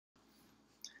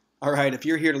All right, if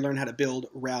you're here to learn how to build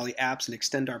Rally apps and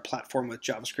extend our platform with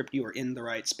JavaScript, you are in the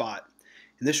right spot.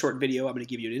 In this short video, I'm going to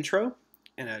give you an intro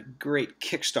and a great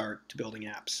kickstart to building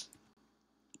apps.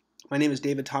 My name is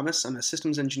David Thomas. I'm a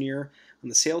systems engineer on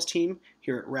the sales team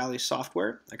here at Rally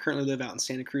Software. I currently live out in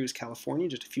Santa Cruz, California,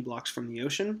 just a few blocks from the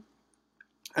ocean.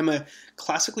 I'm a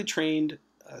classically trained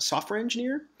software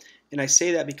engineer, and I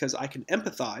say that because I can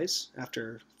empathize,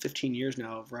 after 15 years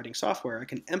now of writing software, I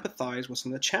can empathize with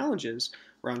some of the challenges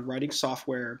around writing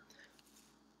software,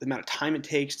 the amount of time it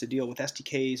takes to deal with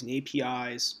SDKs and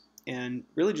APIs, and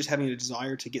really just having a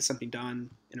desire to get something done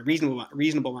in a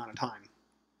reasonable amount of time.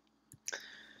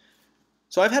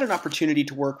 So I've had an opportunity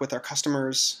to work with our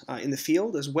customers in the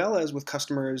field, as well as with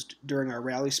customers during our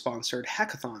Rally-sponsored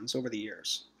hackathons over the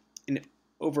years. And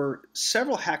over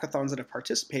several hackathons that I've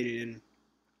participated in,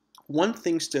 one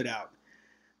thing stood out.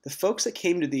 The folks that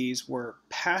came to these were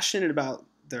passionate about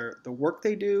the work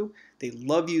they do. They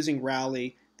love using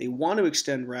Rally. They want to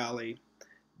extend Rally.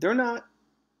 They're not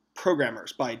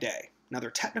programmers by day. Now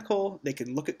they're technical. They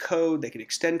can look at code. They can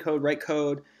extend code, write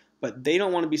code, but they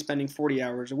don't want to be spending 40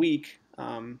 hours a week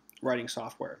writing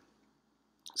software.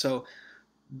 So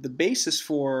the basis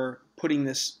for putting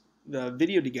the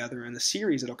video together and the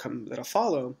series that'll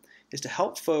follow is to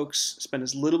help folks spend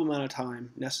as little amount of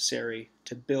time necessary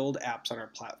to build apps on our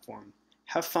platform.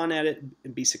 Have fun at it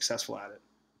and be successful at it.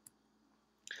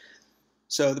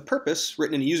 So the purpose,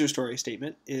 written in a user story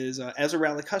statement, is as a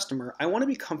Rally customer, I want to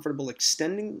be comfortable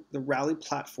extending the Rally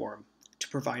platform to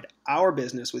provide our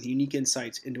business with unique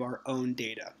insights into our own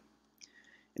data.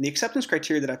 And the acceptance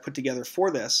criteria that I put together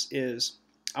for this is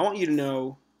I want you to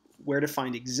know where to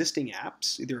find existing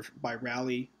apps, either by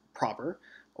Rally proper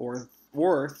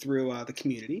or through the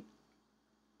community,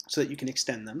 so that you can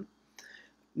extend them.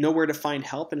 Know where to find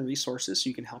help and resources so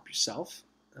you can help yourself.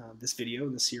 This video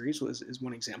in the series is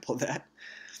one example of that.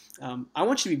 I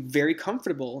want you to be very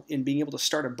comfortable in being able to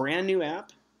start a brand new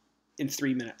app in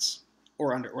 3 minutes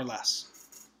or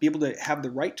less. Be able to have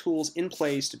the right tools in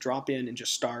place to drop in and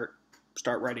just start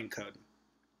writing code.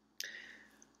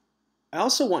 I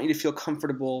also want you to feel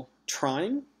comfortable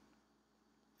trying,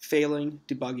 failing,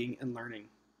 debugging, and learning.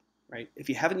 Right? If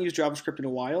you haven't used JavaScript in a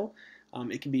while,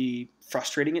 it can be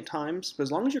frustrating at times, but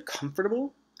as long as you're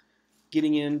comfortable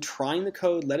getting in, trying the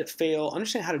code, let it fail,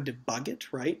 understand how to debug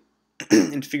it, right,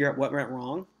 and figure out what went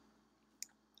wrong,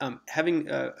 having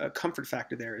a comfort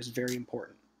factor there is very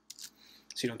important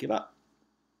so you don't give up.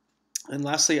 And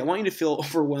lastly, I want you to feel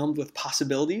overwhelmed with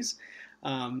possibilities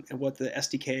and what the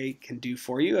SDK can do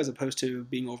for you, as opposed to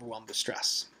being overwhelmed with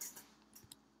stress.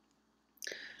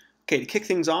 Okay, to kick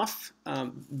things off,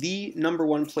 the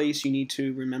 #1 place you need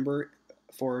to remember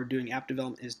for doing app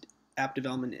development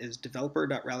is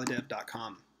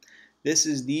developer.rallydev.com. This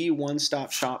is the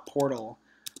one-stop shop portal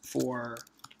for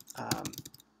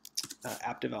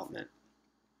app development.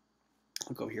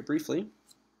 I'll go here briefly.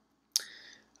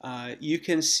 You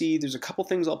can see there's a couple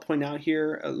things I'll point out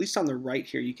here. At least on the right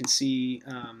here, you can see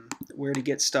where to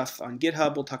get stuff on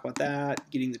GitHub. We'll talk about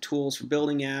that. Getting the tools for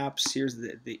building apps. Here's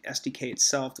the SDK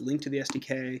itself, the link to the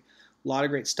SDK. A lot of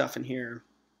great stuff in here.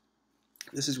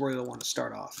 This is where you'll want to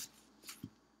start off.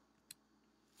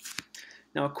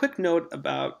 Now, a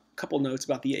couple notes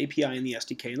about the API and the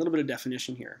SDK, a little bit of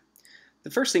definition here.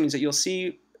 The first thing is that you'll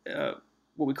see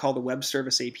what we call the Web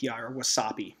Service API, or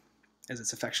WSAPI, as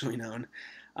it's affectionately known.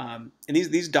 And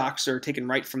these docs are taken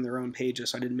right from their own pages,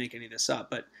 so I didn't make any of this up.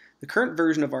 But the current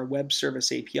version of our Web Service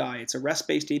API, it's a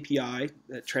REST-based API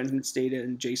that transmits data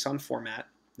in JSON format.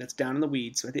 That's down in the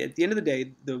weeds. So at the end of the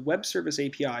day, the Web Service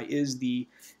API is the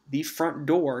front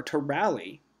door to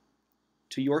Rally,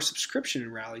 to your subscription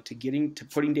in Rally, to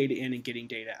putting data in and getting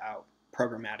data out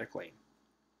programmatically.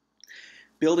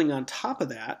 Building on top of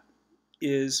that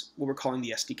is what we're calling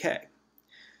the SDK,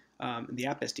 the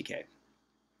App SDK.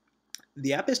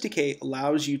 The App SDK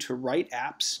allows you to write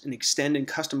apps and extend and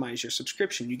customize your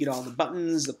subscription. You get all the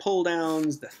buttons, the pull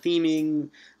downs, the theming,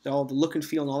 all the look and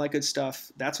feel and all that good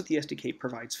stuff. That's what the SDK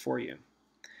provides for you.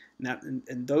 And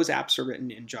those apps are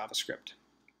written in JavaScript.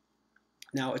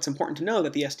 Now, it's important to know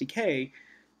that the SDK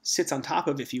sits on top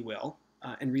of, if you will,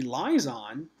 and relies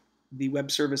on the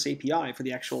Web Service API for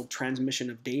the actual transmission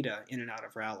of data in and out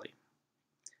of Rally.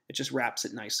 It just wraps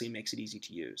it nicely and makes it easy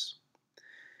to use.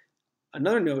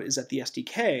 Another note is that the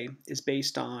SDK is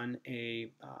based on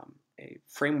a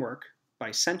framework by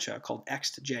Sencha called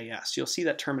Next.js. You'll see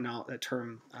that term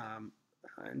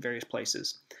in various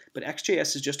places. But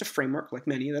Next.js is just a framework, like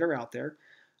many that are out there.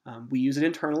 We use it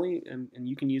internally, and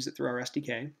you can use it through our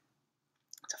SDK.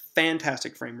 It's a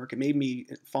fantastic framework. It made me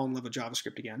fall in love with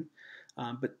JavaScript again.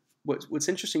 But what's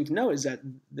interesting to know is that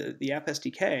the app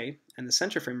SDK and the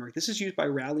Central framework, this is used by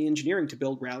Rally Engineering to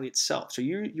build Rally itself. So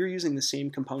you're using the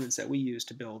same components that we use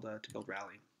to build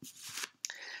Rally.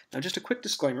 Now, just a quick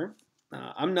disclaimer.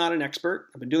 I'm not an expert.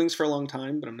 I've been doing this for a long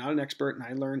time, but I'm not an expert, and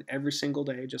I learn every single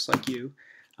day, just like you.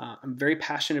 I'm very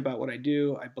passionate about what I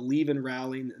do. I believe in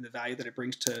Rally and the value that it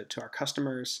brings to our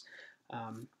customers.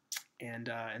 And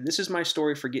this is my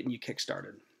story for getting you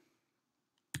kickstarted.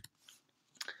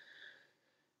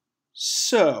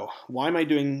 So, why am I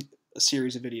doing a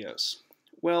series of videos?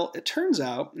 Well, it turns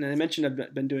out, and I mentioned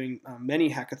I've been doing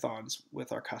many hackathons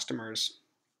with our customers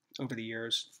over the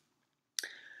years.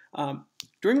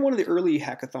 During one of the early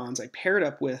hackathons, I paired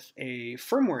up with a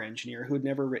firmware engineer who had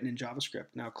never written in JavaScript.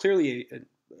 Now, clearly a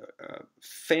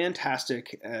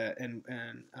fantastic and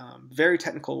very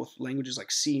technical with languages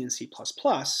like C and C++,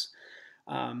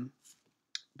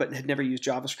 but had never used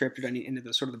JavaScript or done any into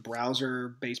the sort of the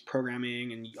browser-based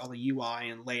programming and all the UI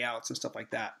and layouts and stuff like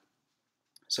that.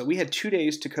 So we had 2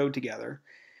 days to code together,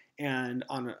 and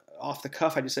off the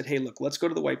cuff, I just said, hey, look, let's go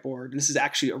to the whiteboard. And this is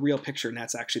actually a real picture, and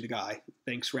that's actually the guy.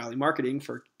 Thanks, Rally Marketing,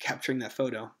 for capturing that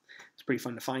photo. It's pretty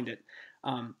fun to find it.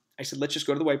 I said, let's just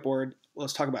go to the whiteboard.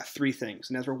 Let's talk about 3 things.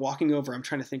 And as we're walking over, I'm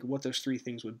trying to think of what those 3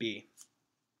 things would be.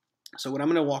 So what I'm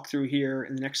going to walk through here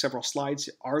in the next several slides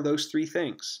are those 3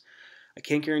 things. I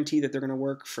can't guarantee that they're going to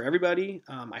work for everybody.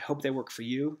 I hope they work for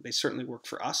you. They certainly work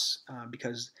for us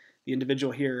because the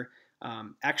individual here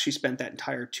actually spent that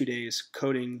entire 2 days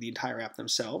coding the entire app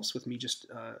themselves with me just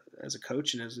as a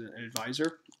coach and as an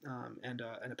advisor and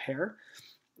a pair,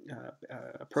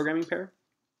 a programming pair.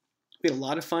 We had a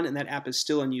lot of fun, and that app is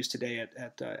still in use today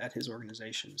at his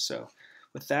organization. So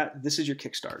with that, this is your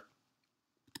Kickstart.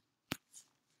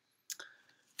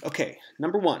 Okay,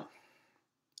 number 1.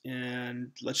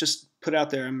 And let's just put out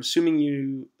there, I'm assuming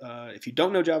you, if you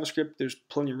don't know JavaScript, there's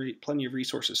plenty of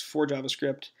resources for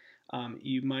JavaScript.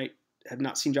 You might have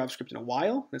not seen JavaScript in a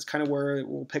while. That's kind of where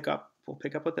we'll pick up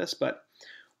with this. But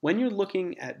when you're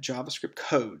looking at JavaScript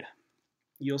code,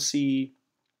 you'll see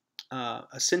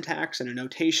a syntax and a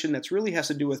notation that really has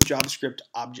to do with JavaScript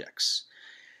objects.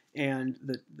 And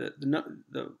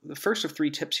the first of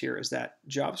 3 tips here is that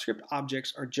JavaScript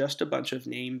objects are just a bunch of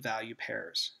name-value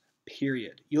pairs.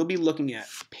 Period. You'll be looking at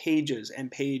pages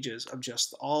and pages of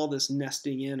just all this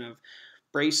nesting in of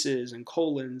braces and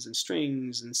colons and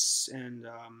strings and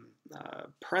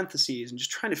parentheses and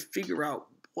just trying to figure out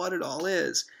what it all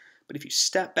is. But if you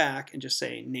step back and just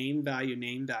say name, value,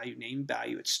 name, value, name,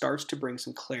 value, it starts to bring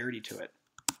some clarity to it.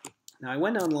 Now I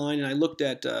went online and I looked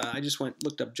at,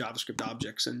 looked up JavaScript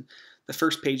objects, and the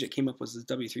first page that came up was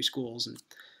the W3 Schools and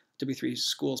W3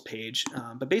 Schools page,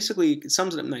 but basically it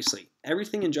sums it up nicely.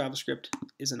 Everything in JavaScript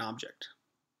is an object.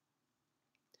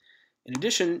 In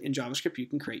addition, in JavaScript you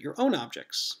can create your own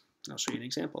objects. I'll show you an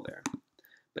example there.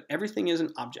 But everything is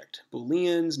an object.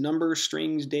 Booleans, numbers,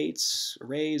 strings, dates,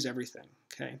 arrays, everything.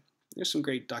 Okay, there's some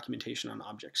great documentation on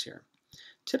objects here.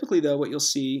 Typically though, what you'll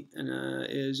see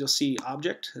is you'll see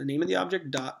object, the name of the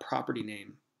object, dot property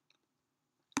name.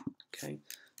 Okay,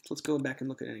 so let's go back and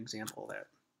look at an example of that.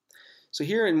 So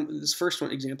here in this first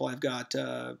one example, I've got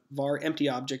var empty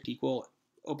object equal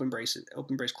open brace,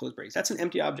 close brace. That's an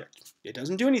empty object. It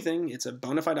doesn't do anything. It's a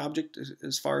bona fide object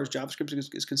as far as JavaScript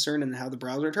is concerned and how the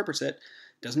browser interprets it.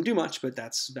 It doesn't do much, but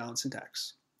that's valid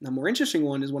syntax. Now, more interesting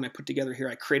one is when I put together here,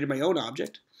 I created my own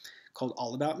object called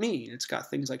All About Me. And it's got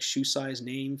things like shoe size,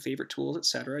 name, favorite tools,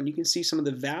 etc. And you can see some of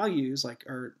the values like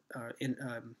in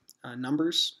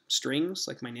numbers, strings,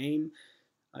 like my name.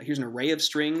 Here's an array of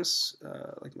strings,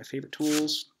 like my favorite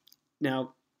tools.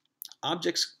 Now,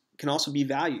 objects can also be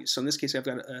values. So in this case, I've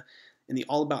got in the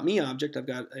All About Me object, I've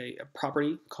got a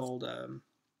property called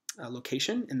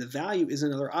location, and the value is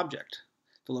another object.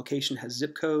 The location has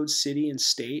zip code, city, and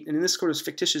state. And in this sort of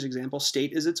fictitious example,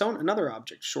 state is its own another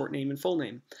object, short name and full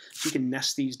name. So you can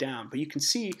nest these down. But you can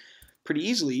see pretty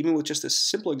easily, even with just this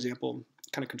simple example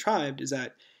kind of contrived, is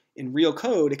that in real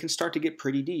code, it can start to get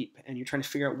pretty deep, and you're trying to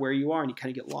figure out where you are, and you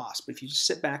kind of get lost. But if you just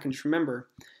sit back and just remember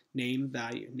name,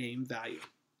 value, name, value.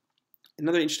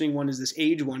 Another interesting one is this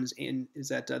age one is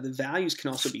that the values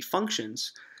can also be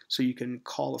functions. So you can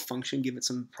call a function, give it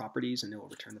some properties, and it will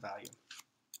return the value.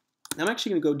 Now I'm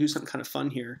actually going to go do something kind of fun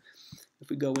here. If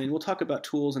we go in, we'll talk about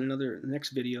tools in the next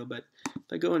video, but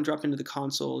if I go and drop into the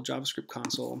console, JavaScript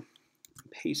console,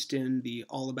 paste in the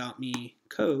All About Me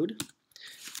code,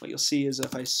 what you'll see is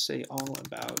if I say All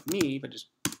About Me, if I just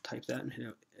type that and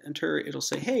hit enter, it'll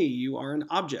say, hey, you are an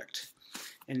object.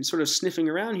 And sort of sniffing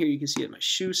around here, you can see my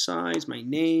shoe size, my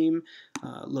name,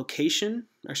 location,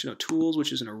 actually no, tools,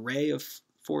 which is an array of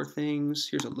 4 things.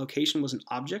 Here's a location was an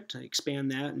object. I expand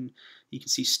that, and you can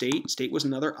see state. State was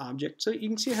another object. So you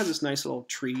can see it has this nice little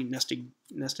tree,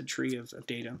 nested tree of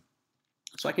data.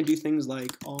 So I can do things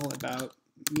like all about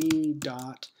me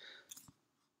dot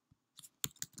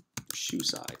shoe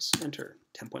size. Enter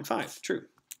 10.5. True.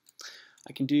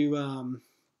 I can do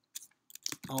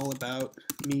all about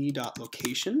me dot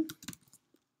location,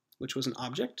 which was an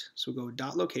object. So we'll go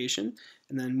dot location,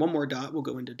 and then one more dot will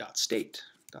go into dot state.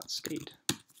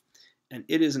 And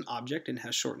it is an object and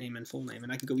has short name and full name.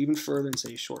 And I can go even further and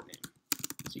say short name.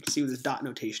 So you can see with this dot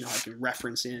notation how I can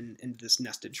reference in this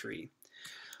nested tree.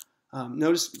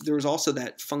 Notice there was also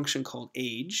that function called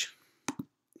age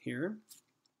here.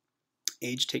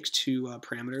 Age takes 2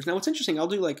 parameters. Now what's interesting, I'll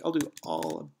do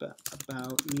all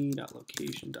about me dot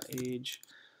location dot age.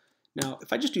 Now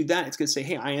if I just do that, it's going to say,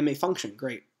 hey, I am a function.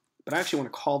 Great. But I actually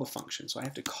want to call the function, so I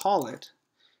have to call it.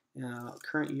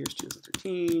 Current year is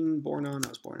 2013. I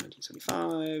was born in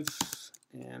 1975,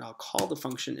 and I'll call the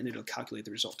function, and it'll calculate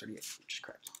the result 38, which is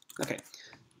correct. Okay.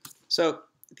 So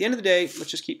at the end of the day, let's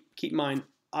just keep in mind,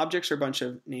 objects are a bunch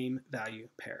of name-value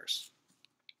pairs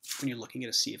when you're looking at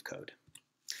a sea of code.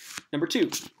 Number 2, we're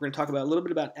going to talk about a little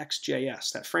bit about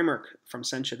XJS, that framework from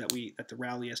Sencha that the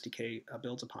Rally SDK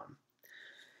builds upon.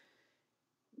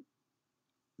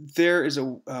 There is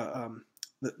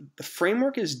the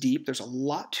framework is deep. There's a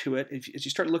lot to it. As you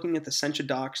start looking at the Sencha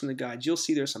docs and the guides, you'll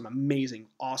see there's some amazing,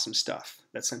 awesome stuff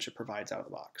that Sencha provides out of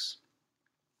the box.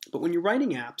 But when you're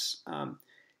writing apps,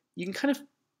 you can kind of,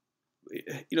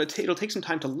 it'll take some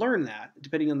time to learn that,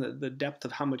 depending on the depth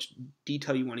of how much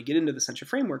detail you want to get into the Sencha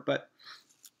framework. But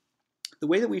the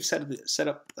way that we've set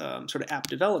up sort of app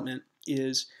development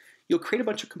is you'll create a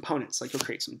bunch of components. Like you'll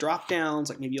create some drop downs.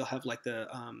 Like maybe you'll have like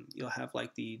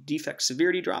the defect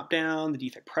severity drop down, the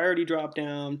defect priority drop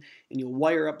down, and you'll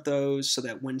wire up those so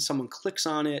that when someone clicks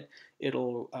on it,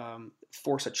 it'll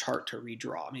force a chart to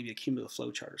redraw, maybe a cumulative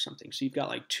flow chart or something. So you've got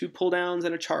like 2 pull downs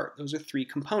and a chart. Those are 3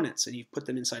 components, and you've put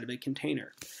them inside of a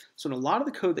container. So in a lot of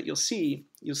the code that you'll see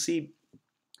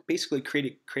basically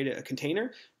create a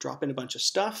container, drop in a bunch of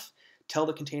stuff, tell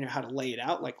the container how to lay it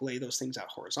out, like lay those things out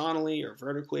horizontally or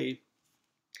vertically.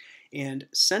 And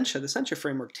Sencha, the Sencha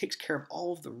framework, takes care of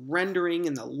all of the rendering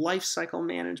and the lifecycle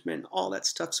management and all that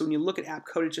stuff. So when you look at app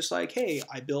code, it's just like, hey,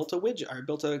 I built a widget, or I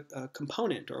built a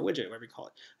component or a widget, whatever you call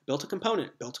it. I built a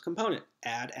component,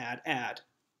 add,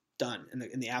 done.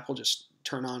 And the app will just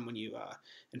turn on when you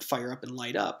and fire up and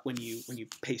light up when you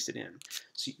paste it in.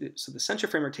 So the Sencha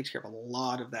framework takes care of a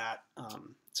lot of that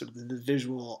sort of the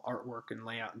visual artwork and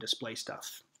layout and display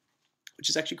stuff, which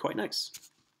is actually quite nice.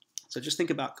 So just think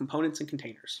about components and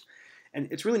containers. And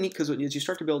it's really neat because as you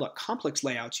start to build out complex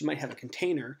layouts, you might have a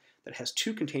container that has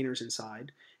 2 containers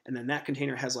inside, and then that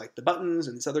container has like the buttons,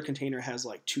 and this other container has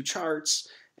like 2 charts,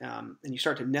 and you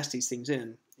start to nest these things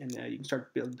in, and you can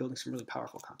start building some really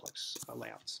powerful complex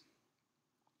layouts.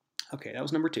 Okay, that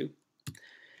was number 2.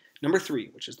 Number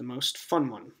 3, which is the most fun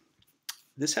one.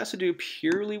 This has to do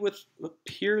purely with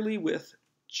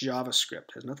JavaScript.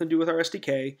 It has nothing to do with our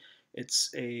SDK.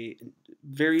 It's a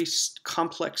very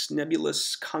complex,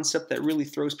 nebulous concept that really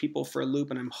throws people for a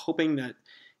loop, and I'm hoping that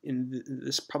in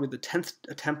this probably the 10th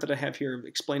attempt that I have here of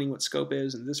explaining what scope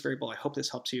is and this variable, I hope this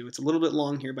helps you. It's a little bit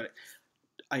long here, but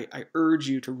I urge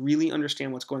you to really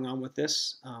understand what's going on with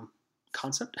this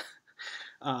concept,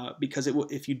 because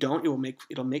if you don't,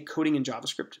 it'll make coding in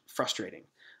JavaScript frustrating,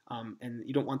 and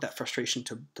you don't want that frustration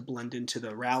to blend into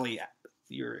the Rally,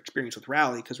 your experience with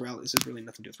Rally, because this is really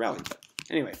nothing to do with Rally. But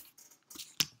anyway.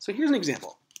 So here's an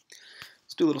example.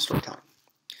 Let's do a little storytelling.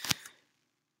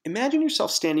 Imagine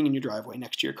yourself standing in your driveway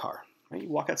next to your car. Right? You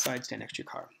walk outside, stand next to your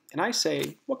car. And I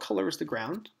say, what color is the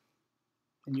ground?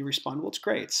 And you respond, well, it's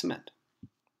gray, it's cement.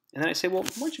 And then I say, well,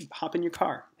 why don't you hop in your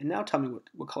car? And now tell me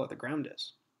what color the ground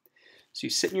is. So you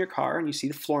sit in your car and you see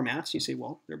the floor mats, and you say,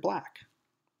 well, they're black.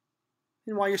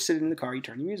 And while you're sitting in the car, you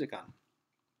turn your music on.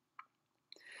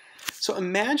 So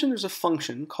imagine there's a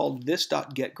function called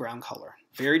this.getGroundColor.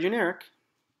 Very generic.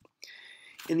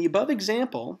 In the above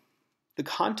example, the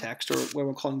context, or what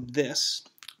we're calling this,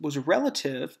 was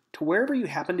relative to wherever you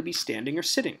happen to be standing or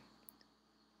sitting.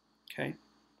 Okay?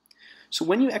 So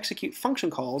when you execute function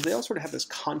calls, they all sort of have this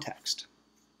context.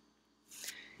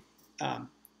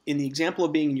 In the example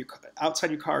of being outside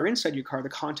your car or inside your car, the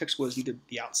context was either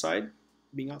being outside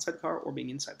the car, or being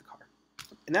inside the car.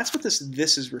 And that's what this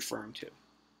is referring to.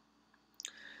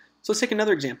 So let's take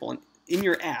another example. In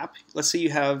your app, let's say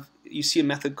you see a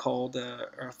method called,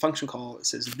 or a function call that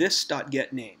says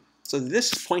this.getName. So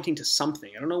this is pointing to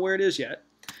something. I don't know where it is yet,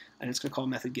 and it's going to call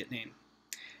method getName.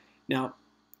 Now,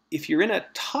 if you're in a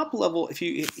top level, if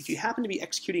you happen to be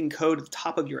executing code at the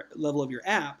top of your level of your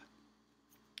app,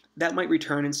 that might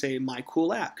return and say my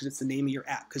cool app because it's the name of your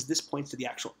app, because this points to the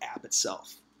actual app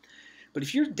itself. But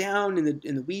if you're down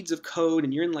in the weeds of code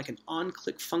and you're in like an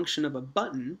on-click function of a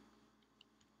button,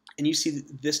 and you see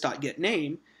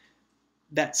this.getName,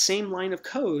 that same line of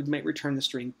code might return the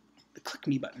string, the click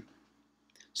me button.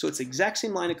 So it's the exact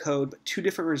same line of code, but two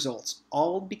different results,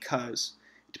 all because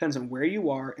it depends on where you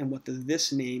are and what the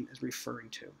this name is referring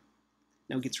to.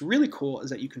 Now what gets really cool is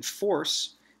that you can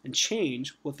force and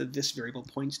change what the this variable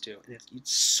points to. And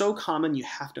it's so common, you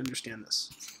have to understand this.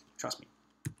 Trust me.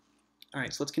 All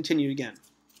right, so let's continue again.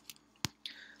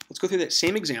 Let's go through that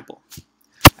same example.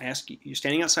 I ask you, you're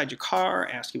standing outside your car,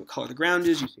 I ask you what color the ground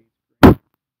is, you say,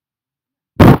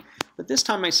 but this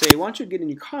time I say, why don't you get in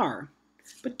your car,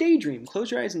 but daydream,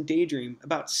 close your eyes and daydream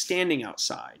about standing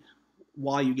outside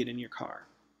while you get in your car.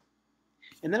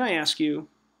 And then I ask you,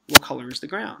 what color is the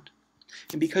ground?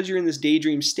 And because you're in this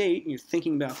daydream state and you're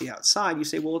thinking about the outside, you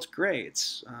say, well, it's gray,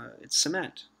 it's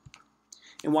cement.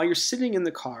 And while you're sitting in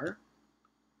the car,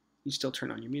 you still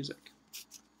turn on your music.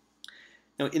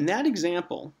 Now, in that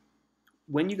example,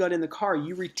 when you got in the car,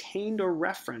 you retained a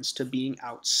reference to being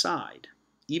outside,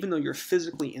 even though you're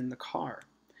physically in the car.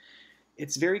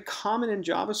 It's very common in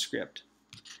JavaScript.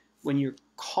 When you're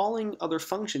calling other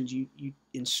functions, you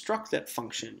instruct that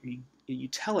function. You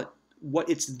tell it what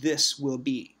its this will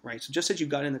be, right? So just as you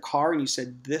got in the car and you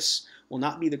said this will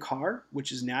not be the car,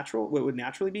 which is natural, what it would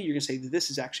naturally be, you're going to say this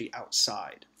is actually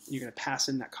outside. You're going to pass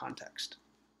in that context.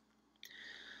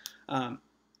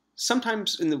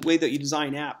 Sometimes in the way that you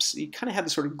design apps, you kind of have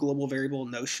this sort of global variable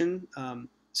notion.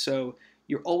 So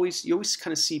you always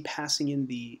kind of see passing in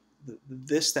the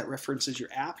this that references your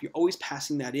app. You're always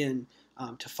passing that in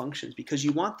to functions because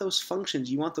you want those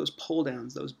functions, you want those pull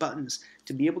downs, those buttons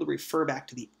to be able to refer back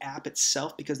to the app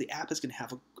itself, because the app is going to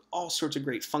have all sorts of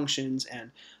great functions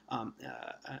and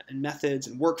methods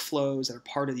and workflows that are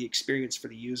part of the experience for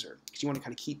the user. Because you want to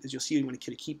kind of keep, as you'll see, you want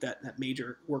to keep that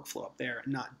major workflow up there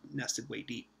and not nested way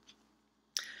deep.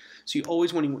 So you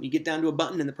always want to, when you get down to a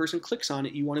button and the person clicks on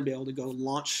it, you want to be able to go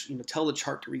launch, tell the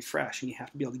chart to refresh, and you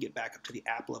have to be able to get back up to the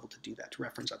app level to do that, to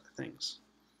reference other things.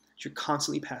 So you're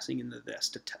constantly passing in this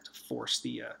to force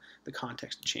the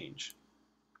context to change.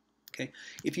 Okay,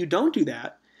 if you don't do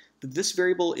that, this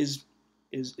variable is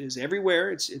everywhere.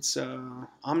 It's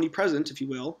omnipresent, if you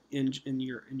will, in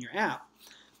your app.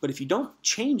 But if you don't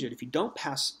change it, if you don't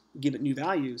give it new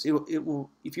values, it will.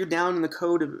 If you're down in the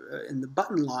code in the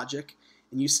button logic,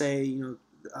 and you say,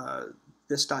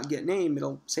 this.getName,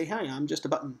 it'll say, hey, I'm just a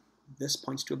button. This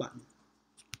points to a button.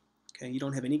 Okay, you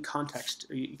don't have any context,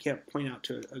 or you can't point out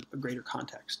to a greater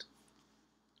context.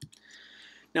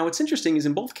 Now, what's interesting is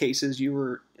in both cases, you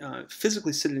were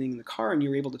physically sitting in the car and you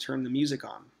were able to turn the music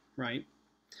on, right?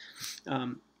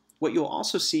 What you'll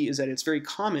also see is that it's very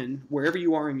common, wherever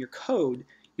you are in your code,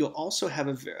 you'll also have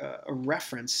a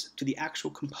reference to the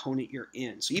actual component you're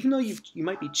in. So even though you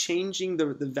might be changing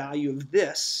the value of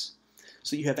this,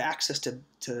 so you have access to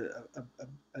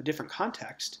a different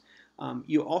context,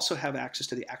 you also have access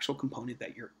to the actual component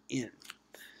that you're in.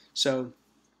 So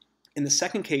in the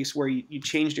second case, where you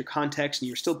changed your context and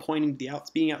you're still pointing to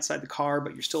being outside the car,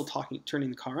 but you're still turning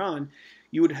the car on,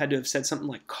 you would have had to have said something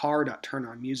like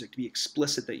car.turnOnMusic to be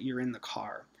explicit that you're in the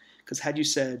car. Because had you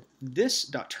said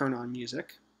this.turnOnMusic,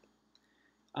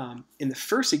 in the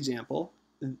first example,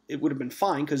 it would have been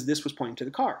fine because this was pointing to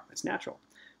the car. That's natural.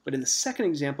 But in the second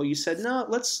example, you said, no,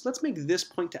 let's make this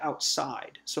point to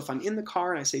outside. So if I'm in the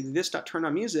car and I say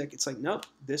this.turnOnMusic, it's like, nope,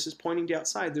 this is pointing to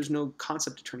outside. There's no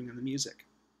concept of turning on the music.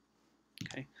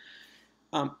 Okay.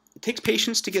 It takes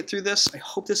patience to get through this. I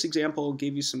hope this example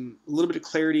gave you a little bit of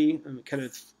clarity and kind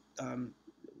of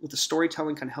with the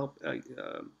storytelling kind of help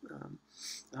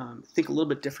think a little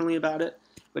bit differently about it.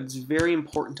 But it's very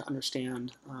important to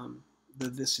understand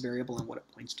this variable and what it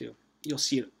points to. You'll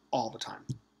see it all the time.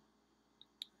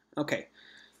 Okay,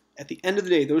 at the end of the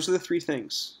day, those are the three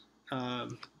things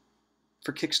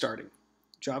for kickstarting.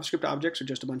 JavaScript objects are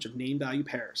just a bunch of name-value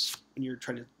pairs when you're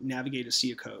trying to navigate a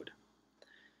sea of code.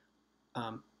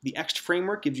 The Ext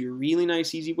framework gives you a really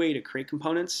nice, easy way to create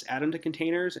components, add them to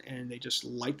containers, and they just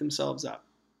light themselves up.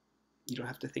 You don't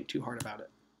have to think too hard about it.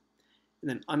 And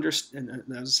then that was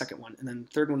the second one. And then the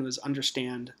third one was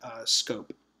understand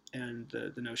scope and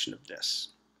the notion of this.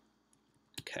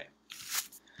 Okay.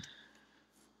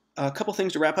 A couple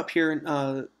things to wrap up here.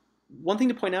 One thing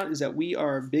to point out is that we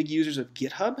are big users of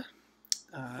GitHub.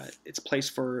 It's a place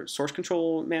for source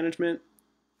control management.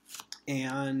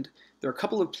 And there are a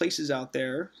couple of places out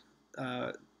there,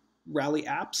 Rally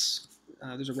Apps,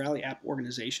 there's a Rally app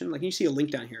organization. Like you see a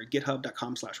link down here,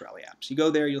 github.com/Rally apps. You go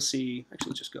there, you'll see,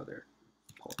 actually let's just go there,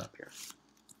 pull it up here.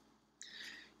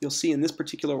 You'll see in this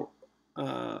particular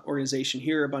organization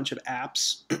here a bunch of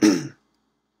apps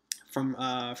from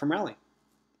Rally.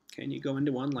 Okay, and you go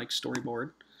into one like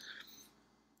Storyboard,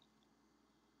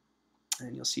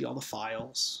 and you'll see all the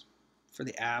files for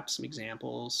the app, some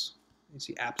examples. You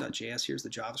see app.js, here's the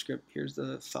JavaScript, here's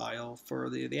the file for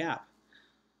the app,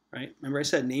 right? Remember I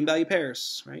said name value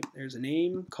pairs, right? There's a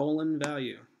name,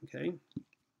 value, okay?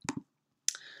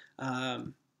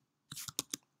 So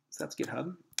that's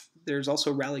GitHub. There's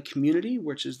also Rally Community,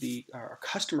 which is our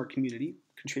customer community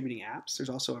contributing apps. There's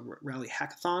also a Rally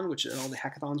Hackathon, which is all the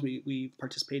hackathons we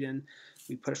participate in.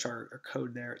 We push our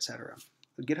code there, etc.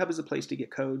 So GitHub is a place to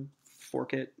get code,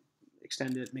 fork it,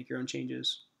 extend it, make your own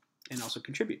changes, and also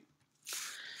contribute.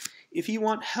 If you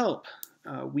want help,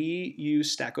 we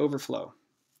use Stack Overflow.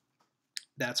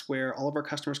 That's where all of our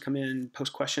customers come in,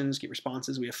 post questions, get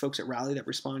responses. We have folks at Rally that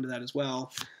respond to that as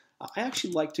well. I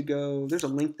actually like to go, there's a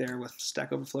link there with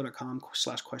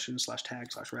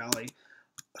stackoverflow.com/questions/tag/Rally.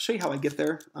 I'll show you how I get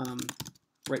there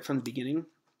right from the beginning.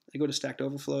 I go to Stack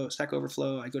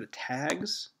Overflow, I go to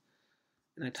tags,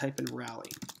 and I type in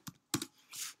Rally.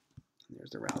 And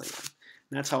there's the Rally one.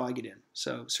 And that's how I get in.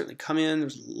 So certainly come in.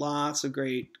 There's lots of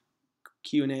great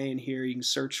Q&A in here. You can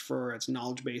search for, it's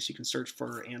knowledge base. You can search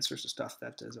for answers to stuff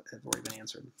that have already been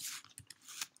answered.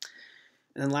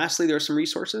 And then lastly, there are some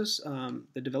resources.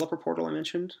 The developer portal I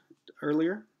mentioned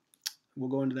earlier. We'll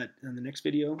go into that in the next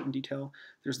video in detail.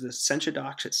 There's the Sencha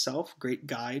docs itself, great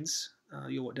guides.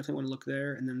 You'll definitely want to look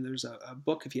there. And then there's a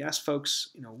book. If you ask folks,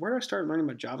 where do I start learning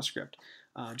about JavaScript?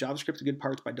 JavaScript, The Good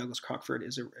Parts by Douglas Crockford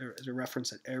is a reference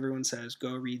that everyone says,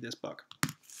 go read this book.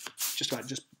 Just about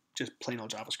just plain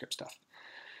old JavaScript stuff.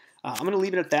 I'm going to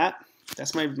leave it at that.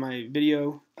 That's my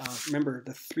video. Remember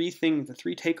the three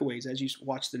takeaways as you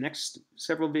watch the next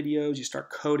several videos, you start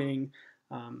coding.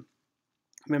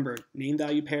 Remember name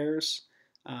value pairs,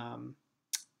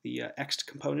 the ext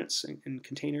components and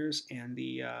containers, and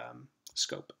the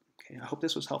scope. Okay, I hope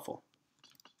this was helpful.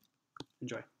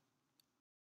 Enjoy.